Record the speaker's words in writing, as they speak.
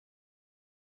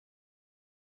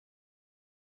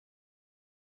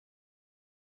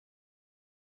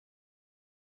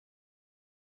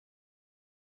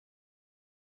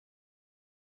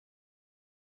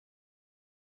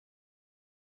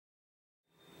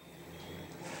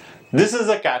This is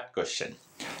a cat question.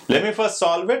 Let me first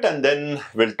solve it and then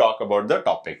we'll talk about the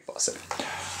topic per se.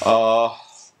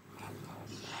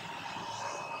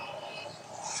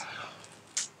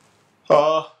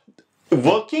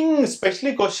 Working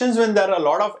especially questions when there are a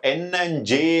lot of n and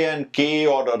j and k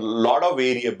or a lot of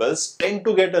variables tend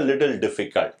to get a little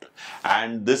difficult,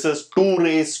 and this is 2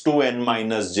 raised to n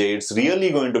minus j. It's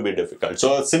really going to be difficult.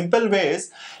 So a simple way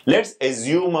is, let's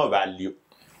assume a value,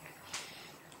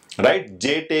 right?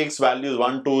 J takes values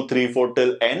 1, 2, 3, 4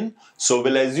 till n. So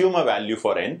we'll assume a value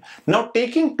for n. Now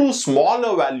taking too small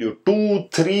a value, 2,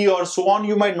 3 or so on,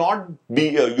 you might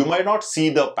not see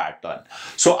the pattern.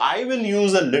 So I will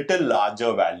use a little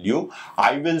larger value.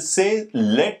 I will say,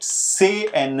 let's say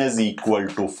n is equal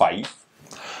to 5.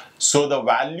 So the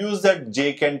values that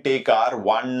j can take are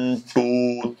 1,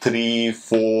 2, 3,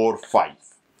 4, 5,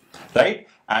 right?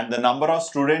 And the number of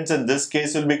students in this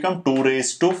case will become 2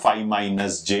 raised to 5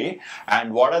 minus j.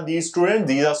 And what are these students?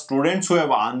 These are students who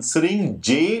have answering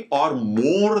j or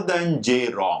more than j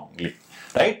wrongly,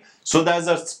 right? So there's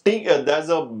a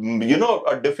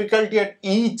difficulty at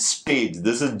each stage.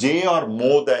 This is j or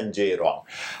more than j wrong.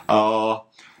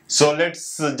 So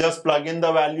let's just plug in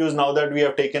the values now that we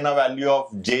have taken a value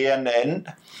of j and n.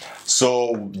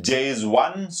 So j is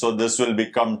 1, so this will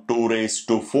become 2 raised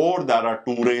to 4. There are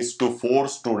 2 raised to 4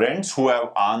 students who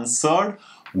have answered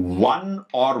 1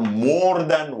 or more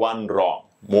than 1 wrong.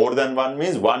 More than 1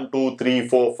 means 1, 2, 3,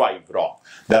 4, 5 wrong.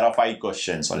 There are 5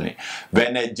 questions only.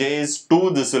 When j is 2,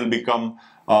 this will become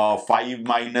 5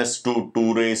 minus 2,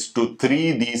 2 raised to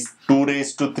 3. These 2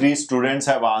 raised to 3 students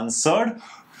have answered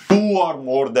 2 or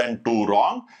more than 2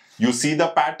 wrong. You see the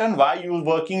pattern. Why you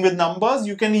working with numbers?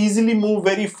 You can easily move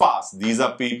very fast. These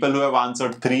are people who have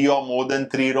answered 3 or more than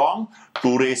 3 wrong.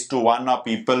 2 raised to 1 are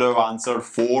people who have answered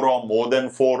 4 or more than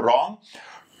 4 wrong.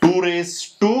 2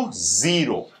 raised to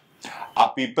 0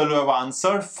 are people who have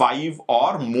answered 5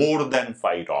 or more than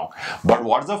 5 wrong. But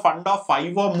what's the fund of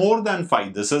 5 or more than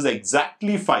 5? This is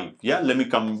exactly 5. Yeah, let me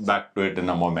come back to it in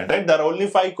a moment. Right? There are only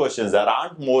 5 questions. There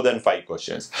aren't more than 5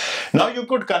 questions. Now you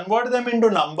could convert them into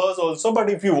numbers also, but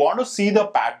if you want to see the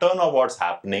pattern of what's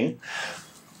happening,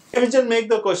 which will make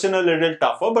the question a little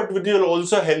tougher, but which will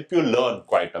also help you learn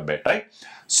quite a bit, right?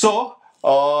 So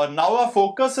now our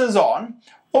focus is on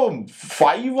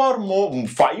 5 or more,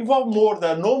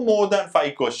 there are no more than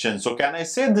 5 questions. So can I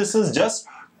say this is just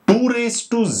 2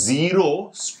 raised to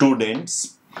 0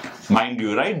 students, mind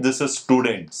you, right? This is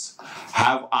students,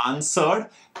 have answered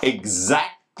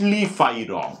exactly 5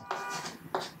 wrong.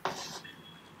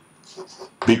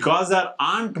 Because there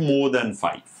aren't more than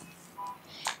 5.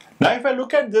 Now if I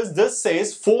look at this, this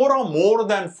says 4 or more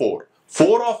than 4.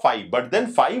 4 or 5, but then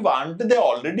 5 aren't they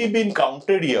already been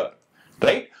counted here,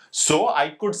 right? So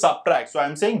I could subtract. So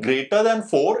I'm saying greater than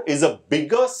 4 is a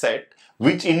bigger set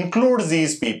which includes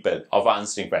these people of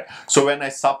answering 5. So when I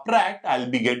subtract, I'll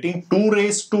be getting 2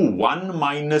 raised to 1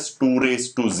 minus 2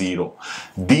 raised to 0.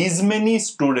 These many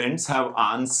students have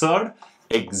answered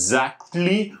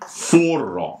exactly 4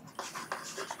 wrong,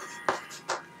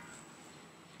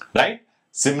 right?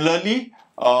 Similarly,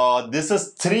 this is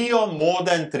 3 or more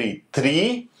than 3.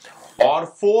 3 or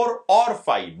 4 or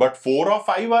 5, but 4 or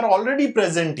 5 are already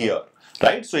present here,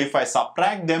 right? So if I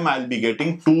subtract them, I'll be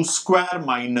getting 2 square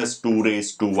minus 2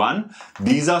 raised to 1.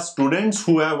 These are students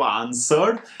who have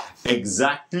answered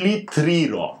exactly 3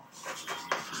 wrong,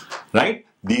 right?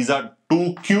 These are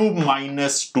 2 cube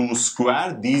minus 2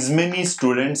 square. These many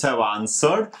students have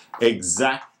answered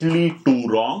exactly 2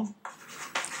 wrong,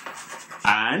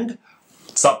 and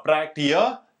subtract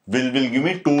here will give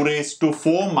me 2 raised to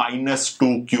 4 minus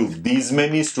 2 cube. These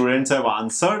many students have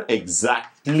answered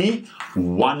exactly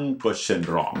 1 question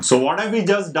wrong. So what have we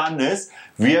just done is,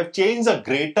 we have changed the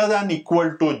greater than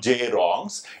equal to j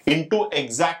wrongs into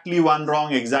exactly 1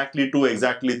 wrong, exactly 2,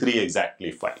 exactly 3,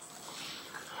 exactly 5.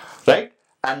 Right?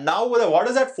 And now what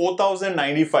is that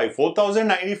 4095?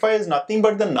 4095 is nothing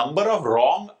but the number of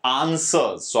wrong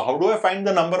answers. So how do I find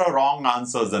the number of wrong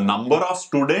answers? The number of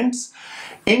students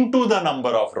into the number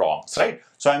of wrongs, right?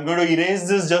 So I'm going to erase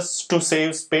this just to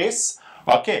save space.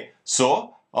 Okay,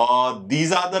 so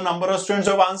these are the number of students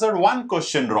who have answered 1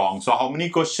 question wrong. So how many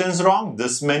questions wrong?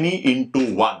 This many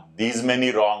into 1. These many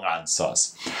wrong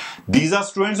answers. These are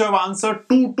students who have answered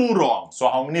 2 wrong. So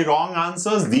how many wrong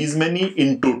answers? These many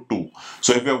into 2.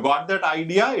 So if you've got that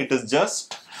idea, it is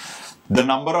just the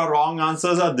number of wrong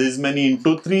answers are these many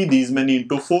into 3, these many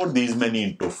into 4, these many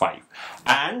into 5.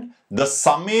 And the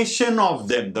summation of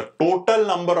them, the total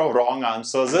number of wrong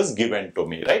answers is given to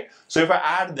me, right? So if I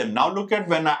add them, now look at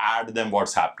when I add them,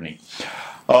 what's happening.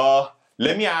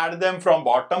 Let me add them from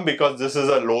bottom because this is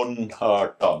a lone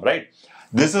term, right?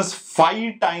 this is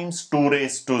 5 times 2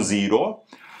 raised to 0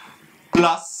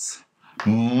 plus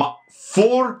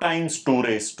 4 times 2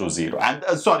 raised to 0. And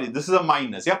sorry, this is a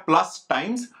minus, yeah, plus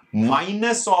times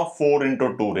minus of 4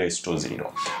 into 2 raised to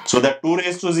 0. So that 2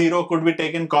 raised to 0 could be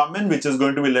taken common, which is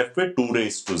going to be left with 2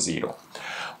 raised to 0.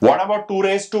 What about 2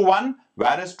 raised to 1?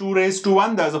 Where is 2 raised to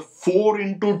 1? There's a 4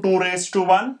 into 2 raised to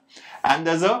 1 and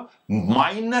there's a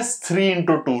minus 3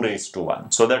 into 2 raised to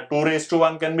 1. So that 2 raised to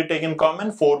 1 can be taken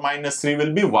common. 4 minus 3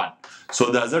 will be 1.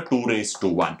 So there's a 2 raised to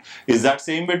 1. Is that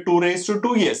same with 2 raised to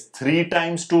 2? Yes. 3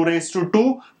 times 2 raised to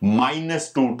 2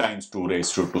 minus 2 times 2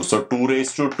 raised to 2. So 2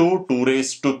 raised to 2, 2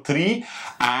 raised to 3,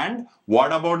 and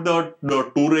what about the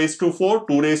 2 raised to 4?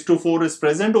 2 raised to 4 is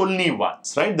present only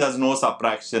once, right? There's no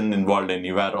subtraction involved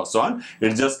anywhere or so on.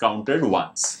 It's just counted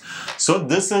once. So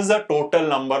this is the total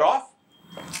number of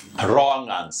wrong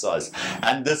answers,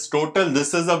 and this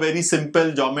is a very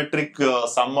simple geometric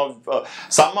sum of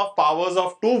powers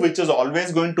of 2, which is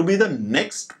always going to be the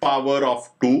next power of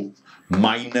 2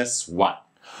 minus 1.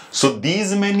 So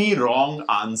these many wrong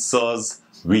answers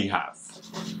we have.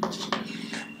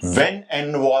 When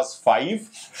n was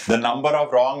 5, the number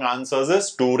of wrong answers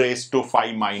is 2 raised to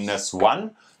 5 minus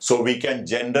 1. So we can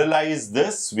generalize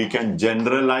this.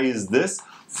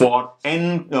 For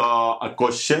n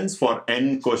questions,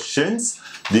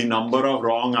 the number of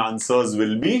wrong answers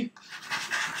will be,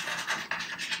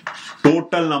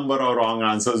 total number of wrong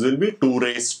answers will be 2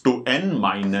 raised to n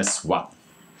minus 1.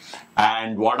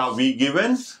 And what are we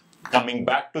given? Coming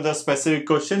back to the specific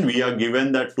question, we are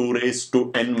given that 2 raised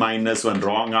to n minus 1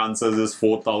 wrong answers is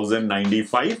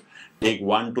 4095. Take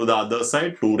 1 to the other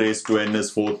side, 2 raised to n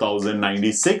is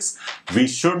 4096. We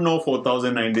should know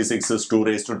 4096 is 2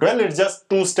 raised to 12. It's just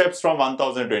 2 steps from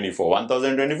 1024.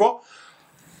 1024,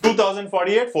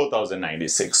 2048,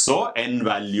 4096. So n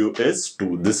value is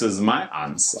 2. This is my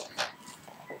answer.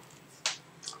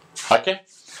 Okay.